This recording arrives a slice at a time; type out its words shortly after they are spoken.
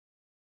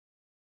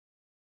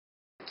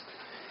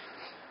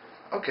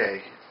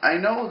Okay, I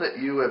know that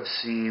you have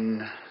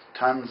seen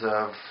tons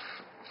of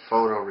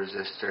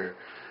photoresistor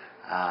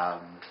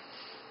um,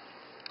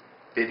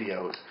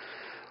 videos,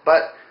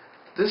 but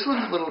this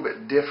one's a little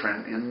bit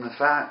different in the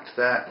fact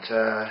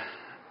that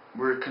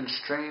we're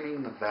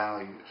constraining the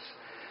values.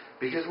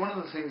 Because one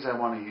of the things I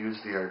want to use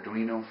the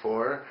Arduino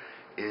for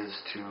is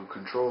to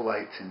control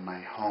lights in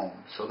my home.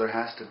 So there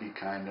has to be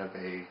kind of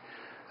a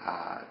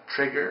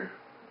trigger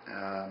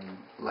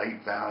light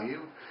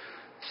value.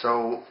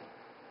 So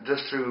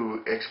just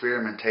through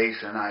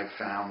experimentation, I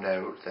found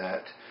out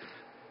that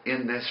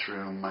in this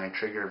room my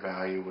trigger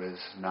value was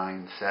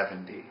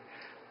 970.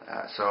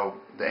 So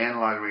the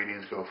analog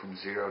readings go from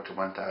 0 to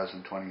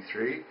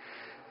 1023,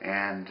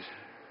 and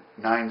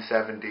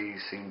 970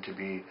 seemed to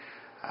be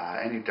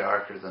any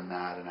darker than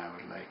that, and I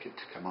would like it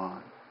to come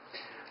on.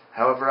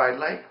 However, I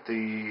like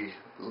the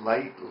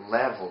light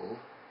level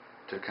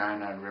to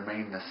kind of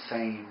remain the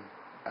same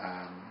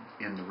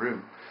in the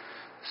room.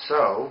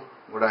 So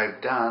what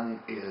I've done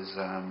is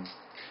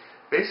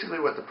basically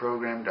what the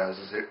program does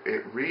is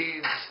it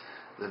reads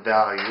the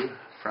value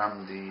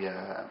from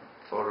the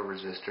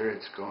photoresistor.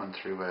 It's going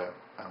through a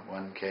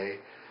 1K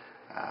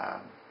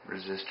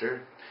resistor,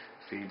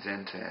 feeds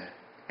into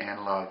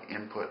analog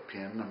input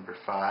pin number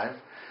 5,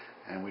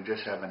 and we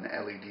just have an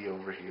LED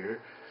over here.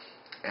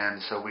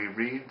 And so we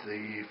read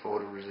the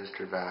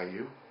photoresistor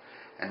value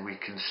and we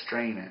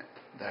constrain it.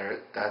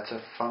 That's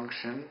a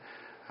function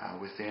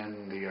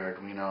within the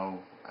Arduino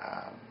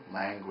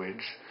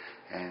language,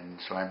 and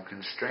so I'm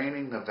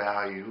constraining the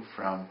value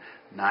from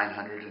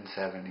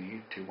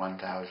 970 to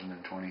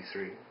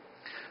 1023.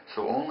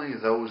 So only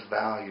those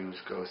values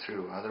go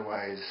through.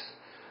 Otherwise,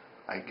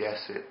 I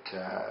guess it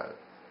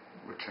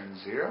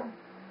returns 0.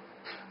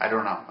 I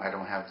don't know. I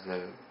don't have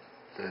the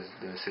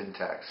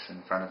syntax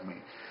in front of me.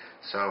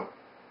 So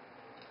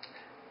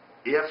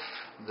if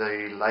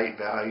the light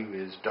value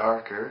is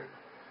darker,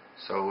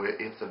 so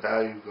if the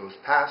value goes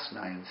past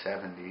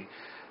 970,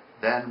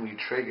 then we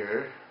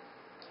trigger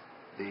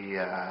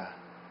the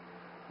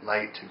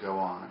light to go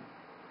on.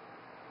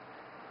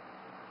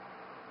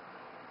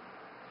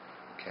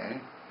 Okay,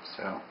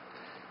 so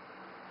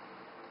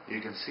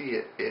you can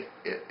see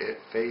it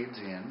fades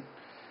in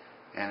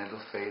and it'll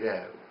fade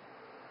out.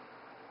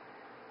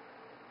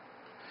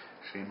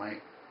 So you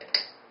might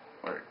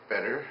work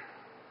better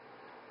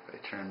if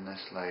I turn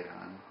this light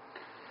on.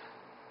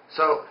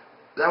 So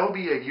that will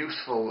be a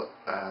useful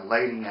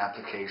lighting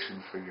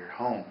application for your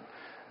home.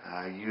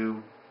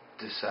 You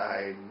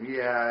decide,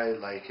 yeah, I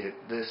like it,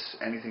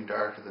 anything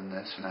darker than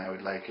this, and I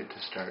would like it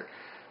to start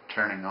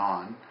turning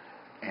on.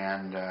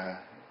 And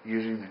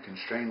using the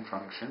constrain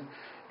function,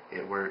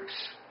 it works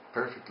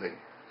perfectly.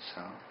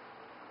 So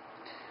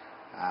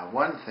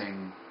one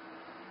thing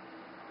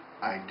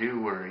I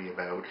do worry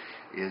about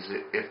is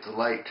if the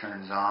light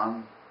turns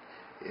on,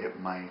 it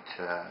might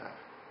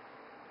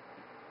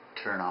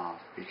turn off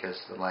because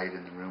the light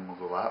in the room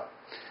will go up.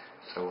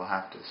 So we'll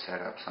have to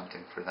set up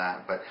something for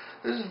that. But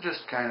this is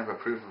just kind of a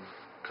proof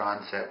of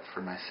concept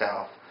for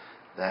myself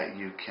that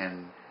you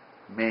can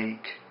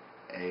make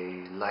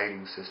a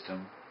lighting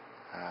system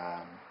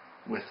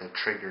with a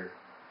trigger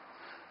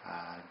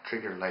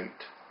light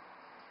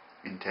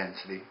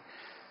intensity.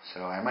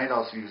 So I might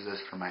also use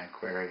this for my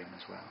aquarium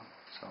as well.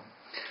 So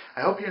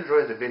I hope you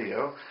enjoyed the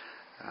video.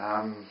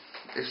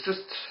 It's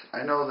just,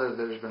 I know that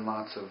there's been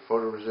lots of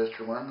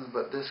photoresistor ones,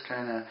 but this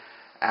kind of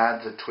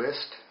adds a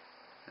twist,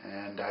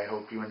 and I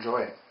hope you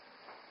enjoy it.